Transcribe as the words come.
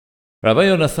Rabbi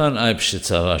Yonatan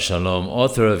Eibshitz, Shalom,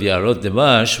 author of Yarot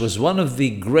Dimash, was one of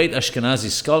the great Ashkenazi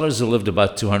scholars who lived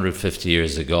about 250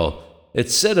 years ago.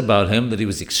 It's said about him that he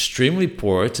was extremely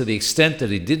poor to the extent that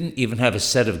he didn't even have a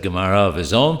set of Gemara of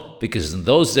his own, because in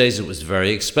those days it was very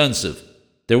expensive.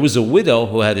 There was a widow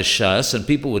who had a shas, and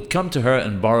people would come to her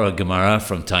and borrow a Gemara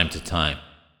from time to time.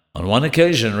 On one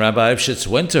occasion, Rabbi Eibshitz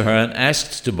went to her and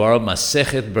asked to borrow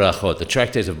Masechet Brachot, the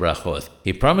tractate of Brachot.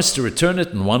 He promised to return it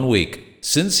in 1 week.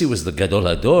 Since he was the Gadol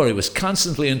Hador, he was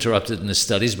constantly interrupted in his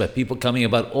studies by people coming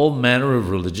about all manner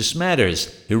of religious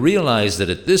matters. He realized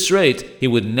that at this rate, he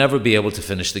would never be able to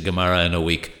finish the Gemara in a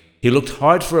week. He looked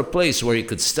hard for a place where he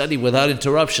could study without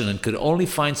interruption and could only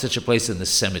find such a place in the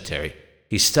cemetery.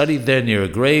 He studied there near a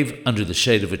grave under the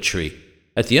shade of a tree.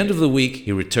 At the end of the week,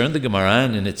 he returned the Gemara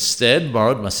and in its stead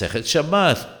borrowed Masechet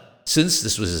Shabbat. Since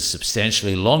this was a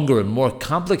substantially longer and more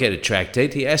complicated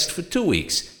tractate, he asked for 2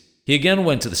 weeks. He again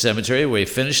went to the cemetery where he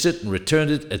finished it and returned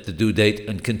it at the due date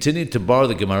and continued to borrow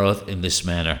the Gemarot in this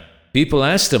manner. People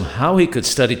asked him how he could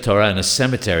study Torah in a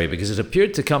cemetery because it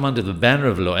appeared to come under the banner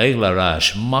of Lo'eg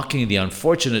Larash, mocking the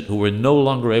unfortunate who were no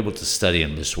longer able to study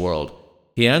in this world.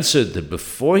 He answered that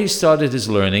before he started his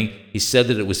learning, he said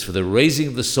that it was for the raising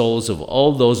of the souls of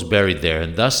all those buried there,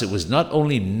 and thus it was not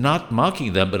only not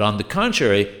mocking them, but on the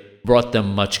contrary, brought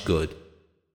them much good.